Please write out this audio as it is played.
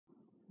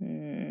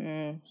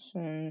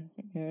son,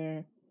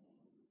 either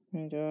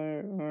my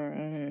daughter or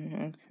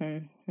I'll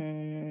come home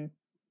and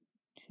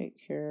take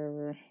care of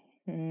her.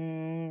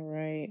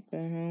 Alright, but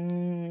how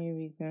long will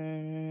you be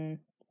gone?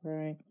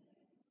 Right,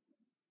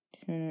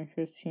 10 or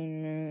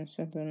 15 minutes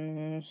at the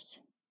most.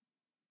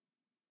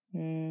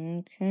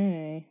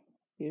 Okay,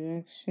 be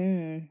back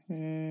soon.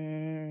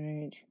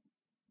 Alright.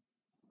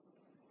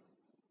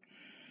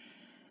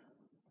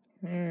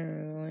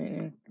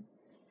 Alright.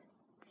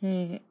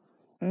 Hey,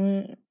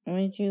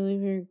 why'd you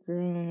leave your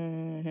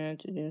girl? I had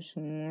to do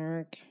some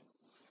work.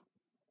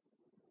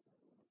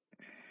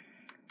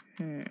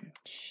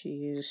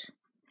 Jeez.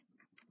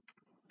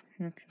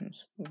 Here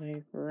comes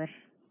Viper.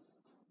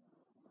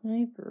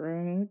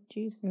 Viper, what do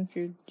you think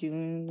you're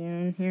doing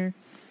down here?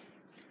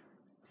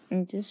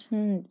 I just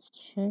wanted to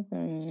check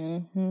on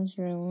you. How's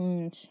your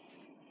lunch?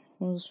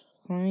 It was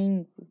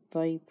fine,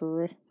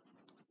 Viper.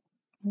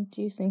 What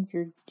do you think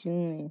you're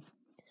doing?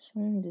 Just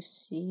wanted to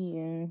see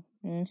you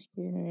and ask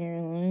you how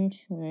your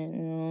lunch went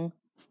and all.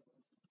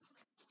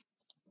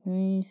 How do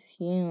you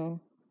feel?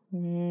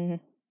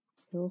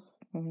 Feel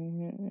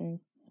fine.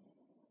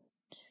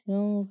 I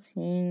feel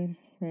pain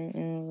right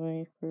now,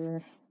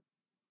 Viper.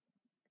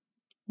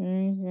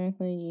 Where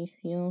exactly do you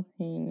feel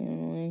pain,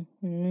 Emily?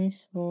 In my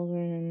shoulder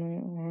and my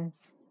arm.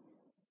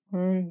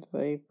 Arm,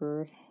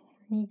 Viper.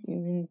 What have you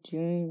been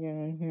doing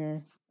down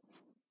here?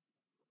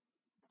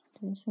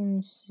 I just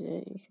want to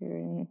sit here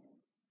and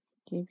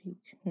give you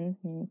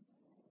company.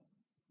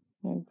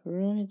 My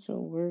brother's at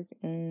work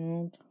and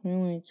old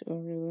Twilight's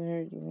over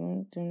there. Do you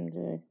want them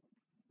to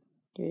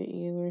get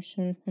you or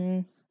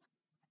something?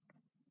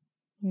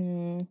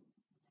 No.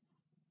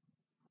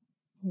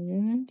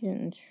 You're not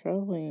getting in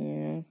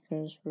trouble,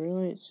 because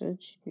really it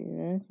said she'd be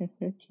back in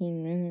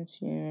 15 minutes,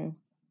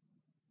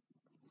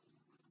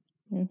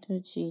 I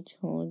thought she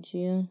told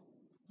you,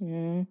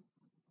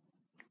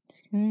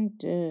 It's kinda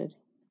dead.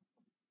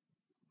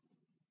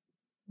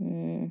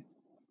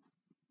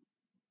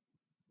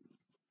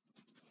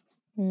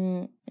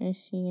 Well, I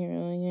see you're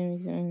really gonna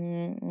be gone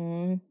that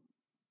long.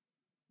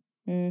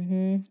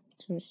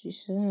 That's what she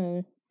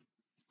said.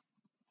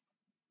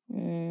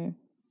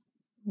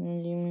 Do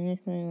you mind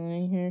if I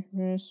lie here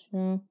for a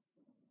spell?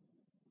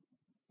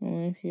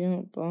 Well, if you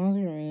don't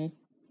bother me.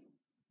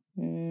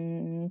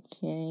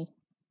 Okay.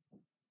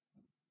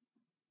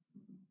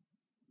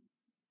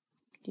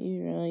 Do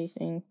you really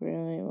think it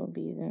will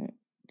be that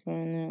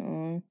gone that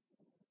long?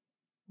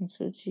 That's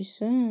what she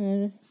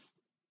said.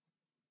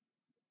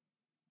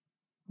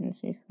 If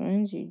she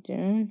finds you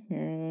down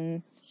here,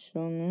 then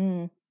she'll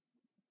know.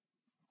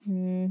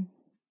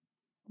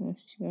 Well,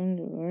 she's going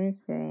to work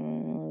for a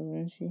while,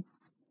 isn't she?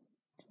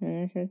 10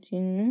 or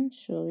 15 minutes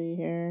she'll be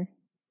here.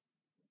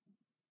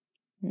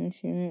 And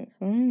she might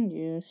find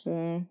you,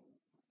 so...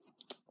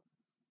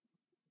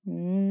 I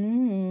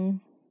don't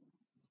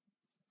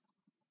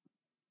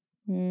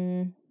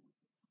know.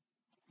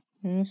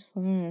 How's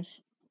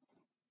Flash?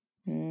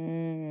 I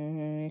don't know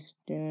how he's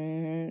doing.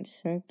 I haven't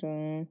checked on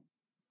him.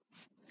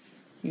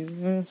 You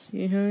wanna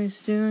see how he's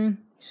doing?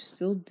 He's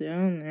still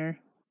down there.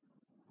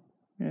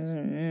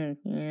 Hasn't moved.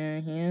 Yeah,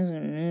 he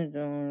hasn't moved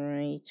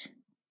alright.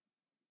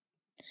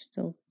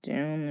 Still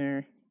down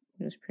there.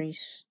 He was pretty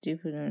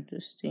stupid enough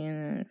to stay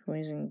in that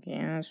poison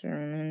gas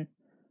room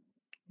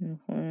and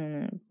play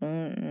on that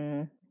boat.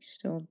 No, he's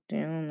still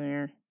down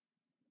there.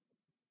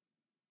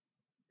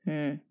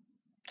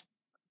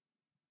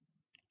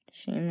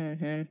 Shame on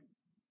him.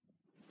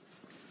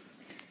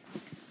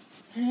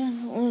 Yeah,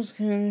 it was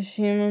kind of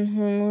shame on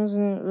him,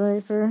 wasn't it,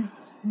 Viper?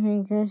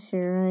 I guess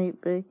you're right,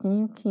 but can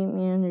you keep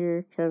me under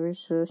your cover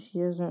so she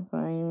doesn't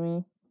find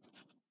me?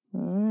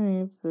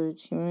 Alright, but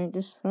she might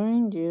just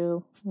find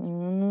you. I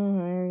don't know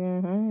how you're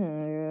gonna hide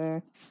under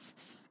there.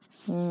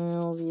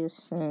 It'll be a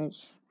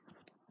cinch.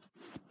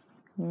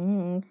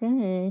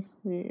 Okay,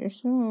 do it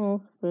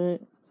yourself, but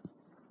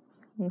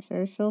I'm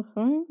sure she'll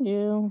find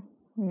you.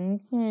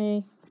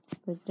 Okay,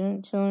 but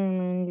don't tell her I'm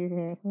under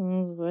here.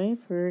 I'm a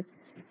Viper.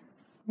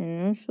 I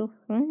know she'll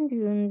find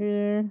you under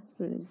there,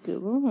 but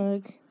good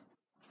luck.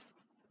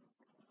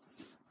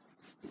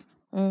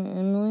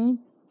 Emily?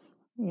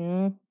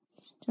 Yeah,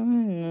 still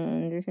not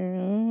under here.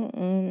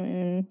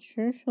 I'm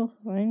sure she'll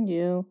find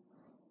you.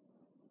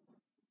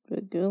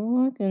 But good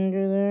luck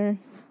under there.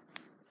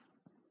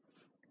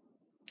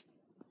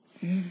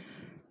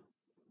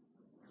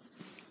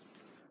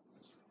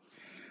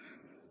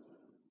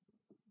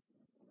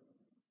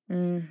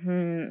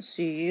 Let's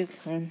see, you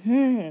come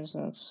here. Is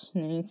that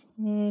snake?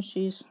 Oh,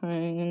 she's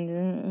hiding under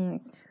it. Oh,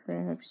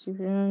 crap, she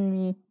found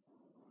me.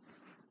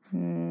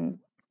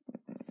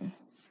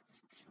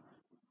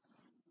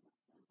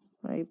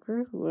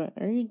 Viper, what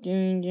are you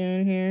doing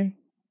down here?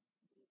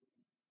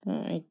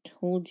 I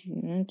told you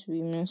not to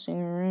be messing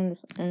around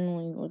with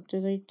Emily. What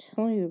did I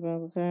tell you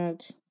about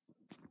that?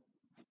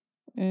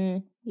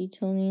 You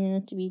told me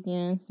not to be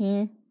down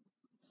here.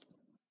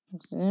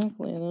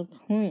 Exactly the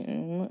point.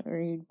 And what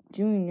are you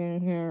doing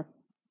down here?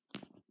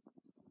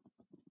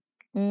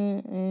 I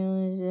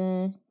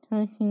was,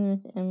 talking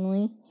with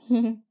Emily.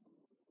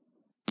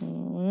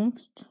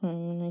 Next time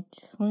when I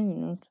tell you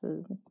not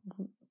to,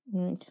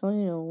 when I tell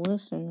you to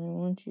listen, I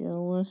want you to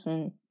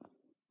listen.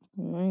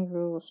 My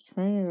girl was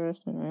trying to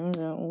rest and I was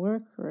at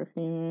work for a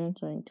few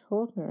minutes. I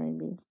told her I'd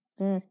be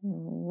back.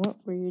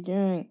 What were you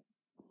doing?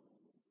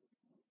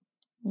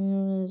 I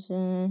was,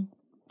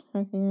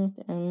 talking with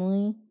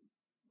Emily.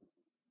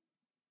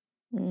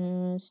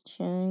 And I was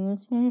chatting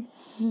with her.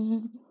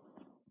 Can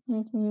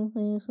you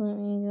please let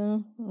me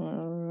go?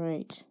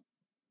 Alright.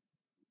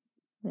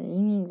 But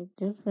you need to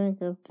get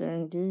back up there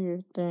and do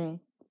your thing.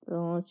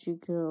 I'll let you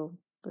go.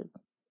 But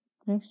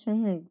next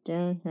time you're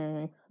down here and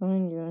I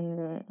find you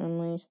under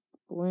Emily's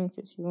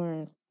blankets, you are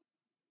in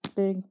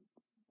big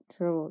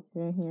trouble. Do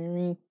you hear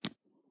me?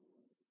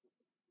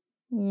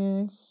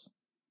 Yes.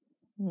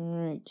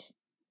 Alright.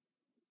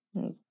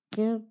 Now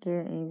get up there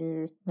and do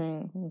your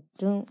thing. And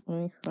don't let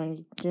me find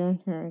you down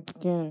here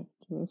again.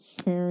 Do you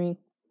hear me?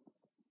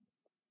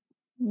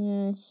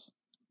 Yes.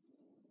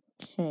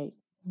 Okay.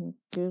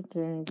 Get up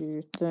there and do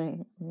your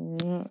thing. I'm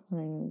not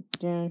running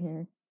down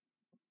here.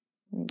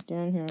 I'm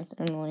down here with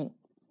Emily.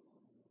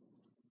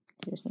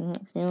 She's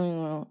not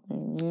feeling well,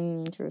 and you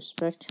need to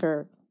respect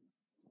her.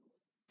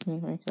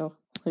 Make myself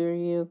clear to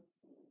you?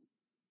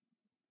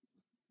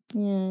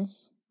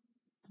 Yes.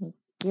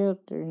 Get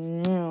up there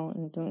now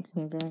and don't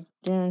come back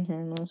down here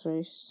unless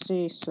I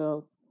say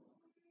so.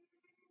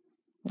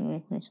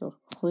 Make myself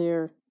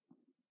clear.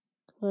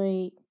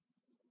 Wait.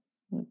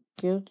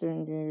 Get up there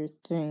and do your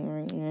thing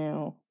right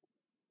now.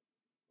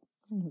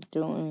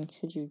 Don't let me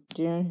kid you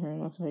down here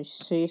unless I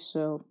say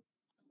so.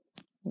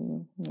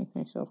 Make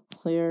myself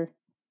clear.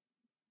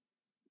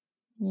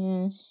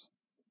 Yes.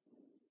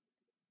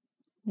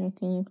 Now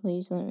can you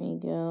please let me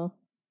go?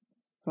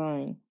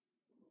 Fine.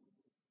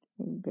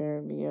 You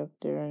better be up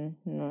there and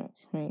not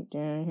coming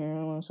down here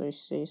unless I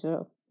say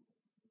so.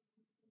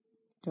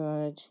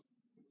 Got it.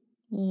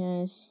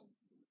 Yes.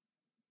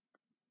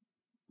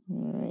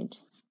 Alright.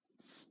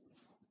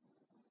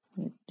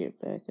 Get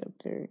back up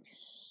there,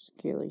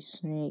 scaly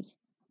snake.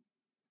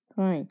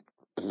 Fine.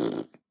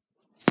 Don't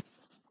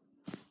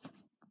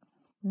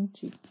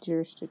you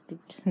dare stick your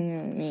tongue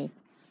at me.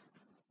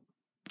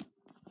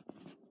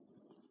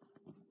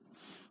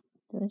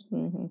 That's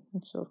making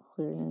myself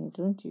clear, and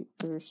don't you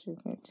ever stick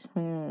your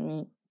tongue at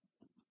me.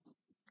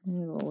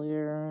 You will lead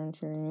around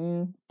here,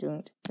 you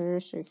don't ever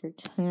stick your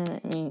tongue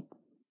at me.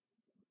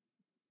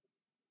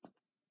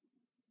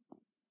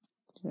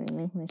 Did I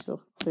make myself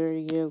clear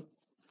to you?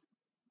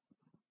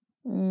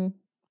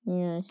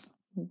 Yes.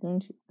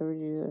 Don't you ever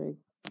do that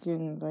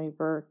again,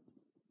 Viper.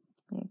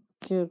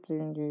 Get up there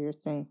and do your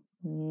thing.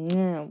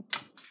 Now.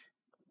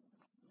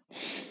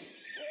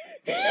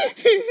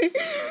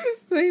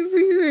 Viper,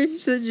 you are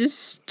such a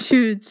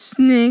stupid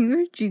snake.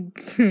 Where'd you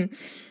go?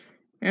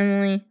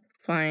 Emily,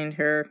 find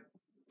her.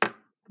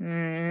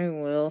 I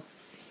will.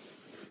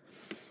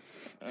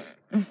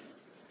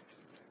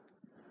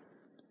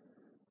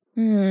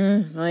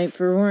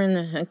 Viper, where in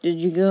the heck did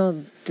you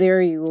go?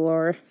 There you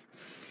are.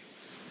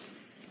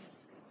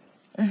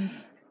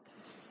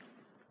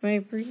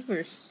 Viper, you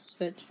were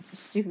such a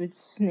stupid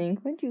snake.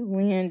 Why'd you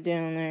land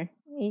down there?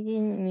 I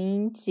didn't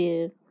mean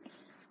to.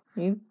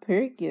 You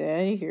better get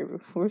out of here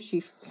before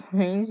she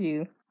finds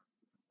you.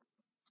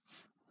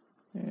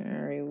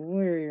 Alright,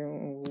 where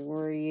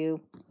were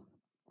you?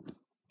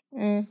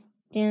 Down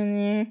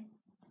there.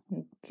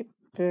 Get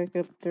back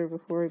up there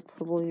before I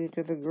pull you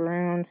to the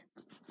ground.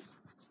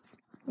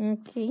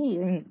 Okay,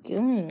 I'm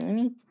going. Let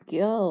me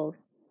go.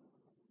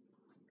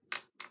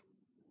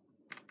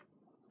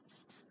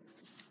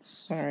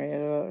 Sorry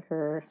about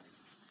her.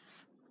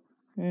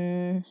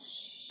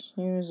 She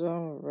was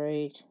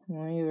alright.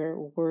 While you were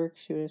at work,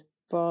 she was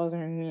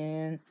bothering me,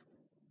 and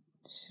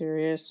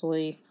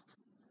seriously.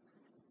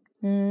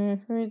 I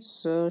heard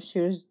so. She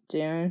was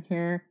down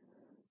here.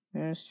 I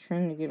was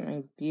trying to get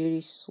my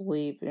beauty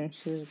sleep, and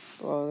she was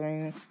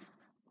bothering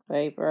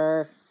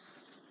Viper.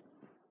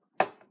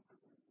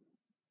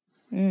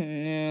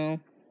 No.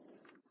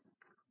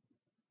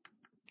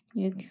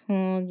 You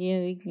called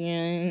yet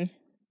again.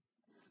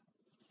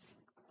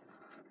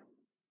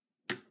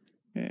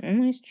 I'm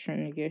always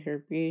trying to get her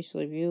beauty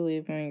sleep. You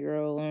leave my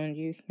girl alone. Do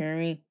you hear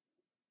me?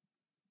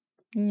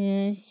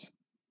 Yes.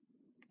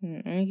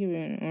 I give you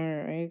an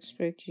order. I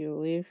expect you to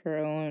leave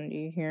her alone. Do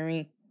you hear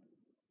me?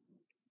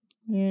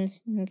 Yes.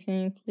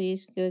 Okay,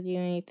 please go do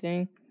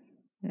anything.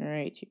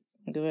 Alright,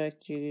 go back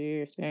to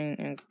your thing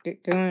and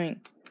get going.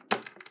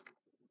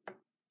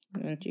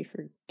 Don't you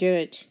forget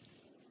it.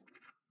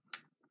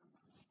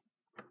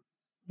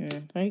 And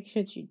if I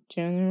catch you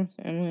down there with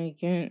Emily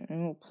again, I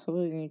will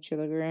publish you to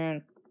the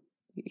ground.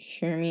 You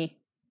hear me?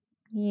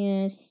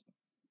 Yes.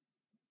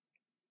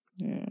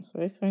 Now, if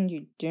I find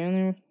you down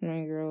there with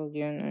my girl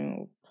again, I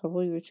will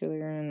publish you to the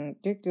ground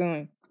and get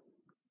going.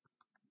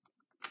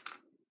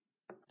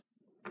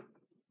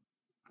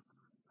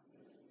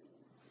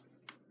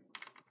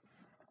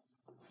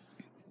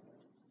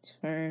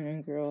 Sorry,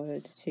 my girl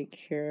had to take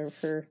care of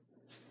her.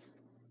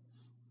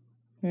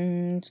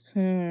 It's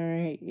kinda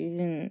alright. You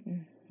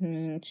didn't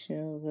mean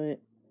to,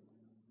 but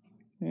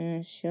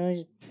Yeah, she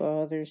always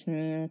bothers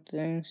me with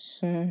things,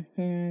 so yeah,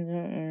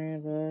 don't worry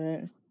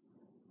about it.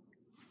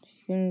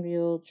 She can be a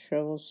little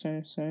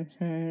troublesome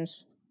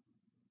sometimes.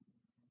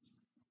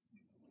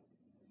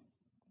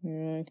 I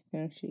really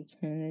think she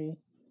can be.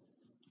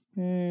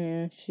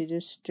 Yeah, she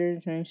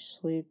disturbed my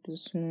sleep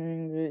this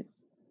morning,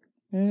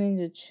 but I need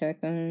to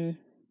check on me.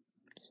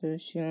 So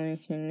she only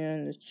came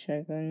down to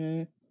check on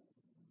me.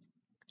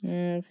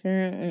 Yeah,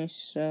 apparently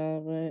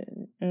so, but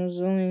it was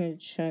only to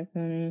check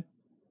on me.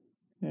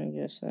 I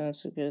guess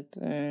that's a good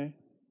thing.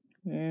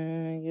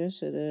 Yeah, I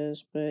guess it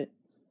is, but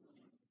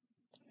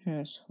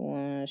that's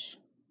Flash.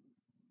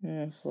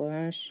 Yeah,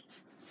 Flash.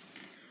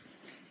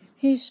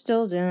 He's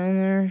still down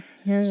there.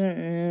 He hasn't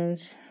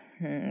moved.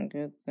 Yeah,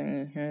 good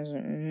thing he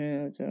hasn't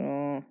moved at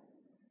all.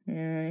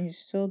 Yeah, he's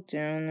still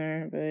down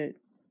there, but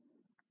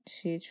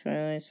see,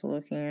 Twilight's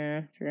looking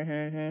after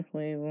him.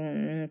 Hopefully he won't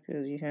move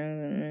because he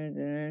hasn't moved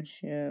an inch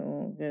yet.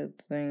 Well, good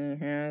thing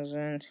he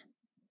hasn't.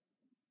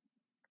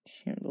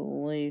 Can't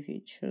believe he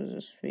chose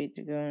his fate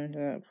to go into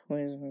that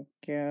poison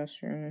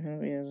gas room. I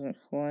hope he doesn't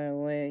fly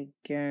away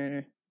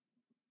again.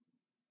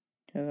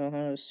 Because I'll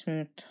have a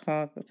smooth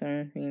talk with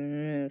him if he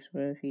moves,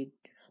 but if he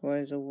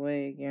flies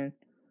away again,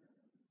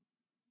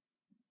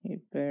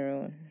 you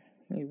better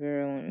let me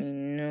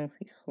know if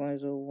he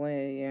flies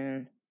away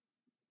again.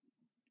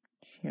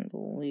 Can't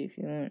believe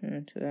he went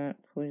into that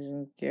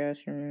poison gas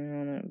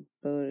room on that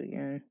boat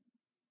again.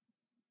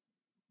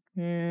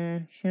 Yeah,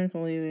 can't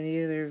believe it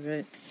either,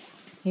 but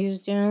he's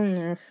down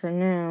there for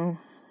now.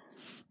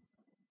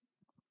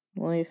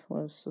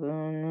 Lifeless,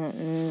 though, not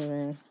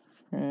moving.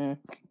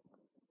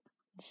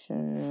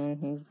 Should've known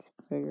he'd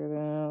figure that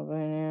out by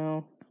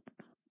now.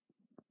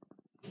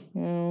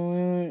 We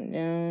went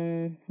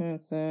down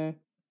with,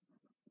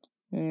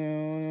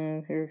 one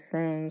of your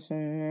friends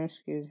and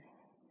rescued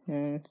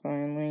him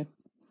finally,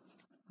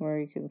 where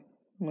he could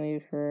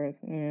leave for,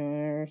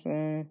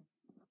 Arizona.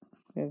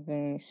 Good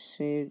thing he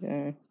saved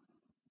him.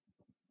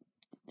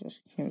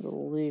 Just can't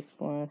believe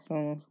Flash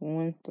almost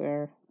went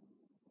there.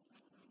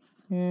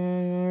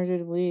 Yeah, nor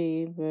did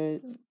we,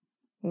 but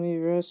we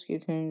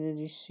rescued him. Did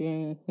you see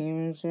any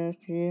humans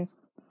after you?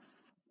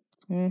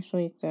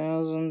 Actually,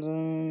 thousands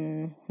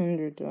and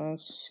 100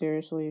 dogs.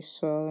 Seriously,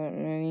 saw that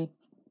many.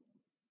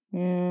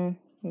 Yeah,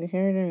 we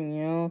heard him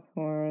yell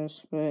for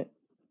us, but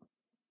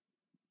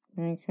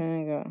I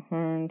kinda got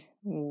harmed.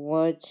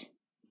 What?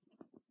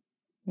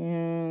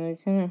 Yeah, they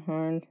kinda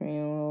harmed me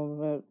a little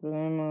bit, but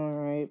I'm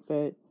alright,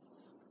 but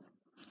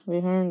we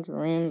harmed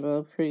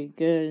Rainbow pretty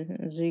good.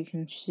 As you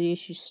can see,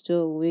 she's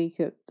still weak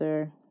up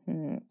there.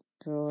 Oh,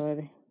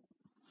 God.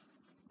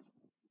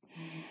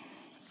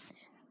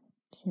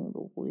 Can't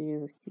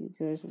believe you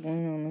guys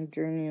went on the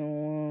journey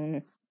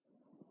alone.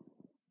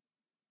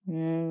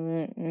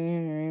 Yeah, but me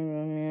and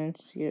Rainbow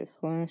managed to get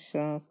Flash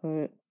off,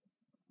 but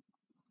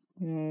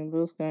we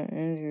both got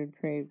injured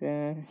pretty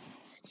bad.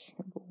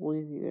 Can't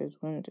believe you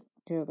guys went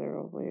together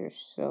all by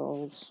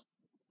yourselves.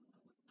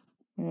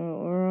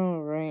 We're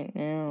alright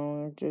now.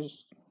 We're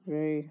just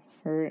very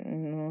hurt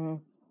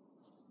and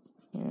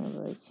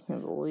but I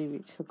can't believe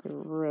you took a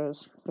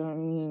risk without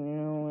me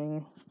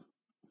knowing.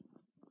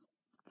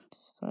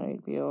 Thought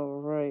I'd be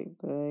alright,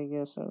 but I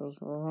guess I was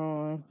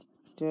wrong.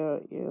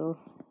 Doubt you.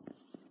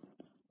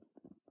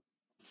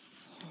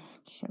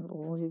 Can't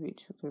believe you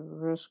took a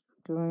risk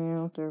going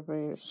out there by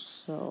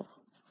yourself.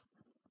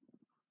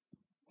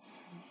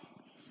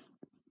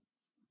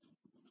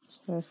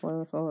 Especially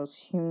with all those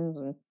humans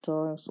and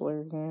dogs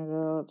lurking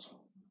about.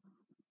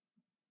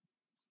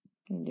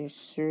 Did you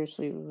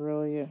seriously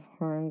really get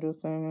harmed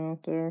with them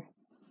out there?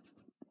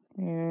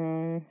 Yeah,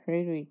 I'm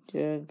afraid we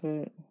did,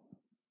 but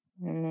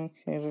I'm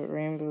okay, but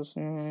Rainbow's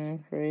not,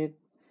 I'm afraid.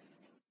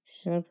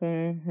 She's up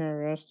in her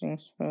resting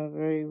spot,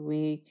 very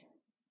weak.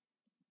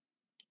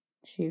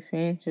 She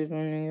fainted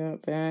when we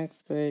got back,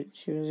 but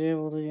she was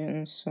able to get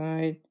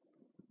inside.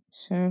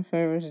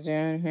 Sapphire was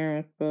down here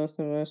with both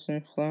of us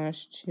and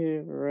Flash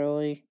too,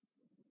 really.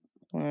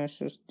 Flash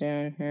was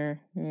down here.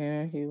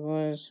 Yeah, he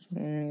was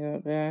when we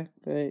got back,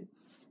 but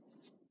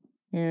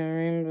yeah,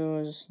 Rainbow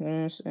was the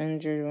most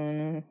injured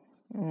one of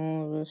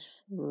all of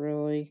us,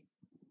 really.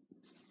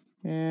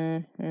 Yeah,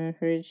 I'm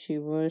afraid she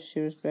was.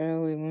 She was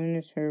badly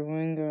wounded. Her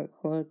wing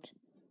got clipped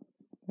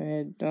by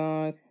a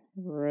dog,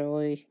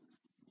 really.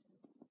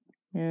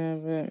 Yeah,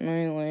 but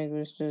my leg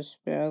was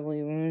just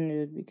badly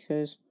wounded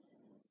because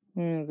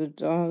one of the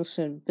dogs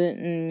had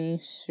bitten me.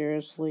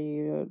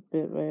 Seriously, got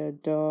bit by a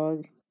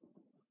dog.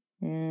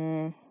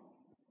 Yeah,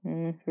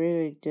 I'm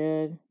afraid I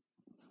did.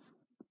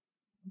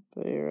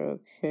 But you're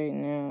okay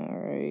now,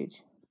 right?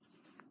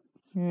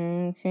 Yeah,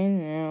 I'm okay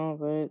now,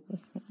 but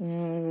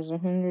there was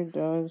 100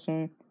 dogs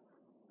and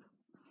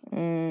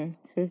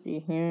 50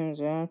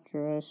 humans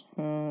after us.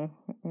 I'm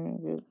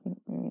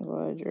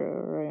glad you're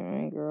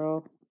alright, my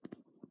girl.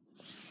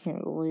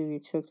 Can't believe you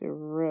took a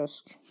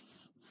risk.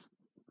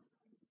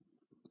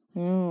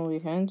 We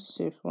had to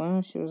save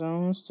Flash. She was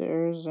almost to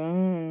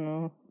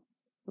Arizona,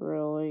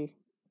 really.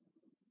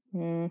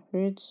 Yeah, I'm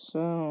afraid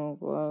so.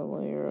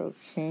 Glad you're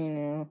okay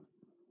now.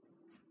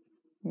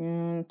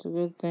 Yeah, it's a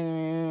good thing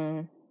I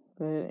am.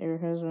 But your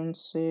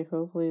husband's safe.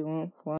 Hopefully it won't fly.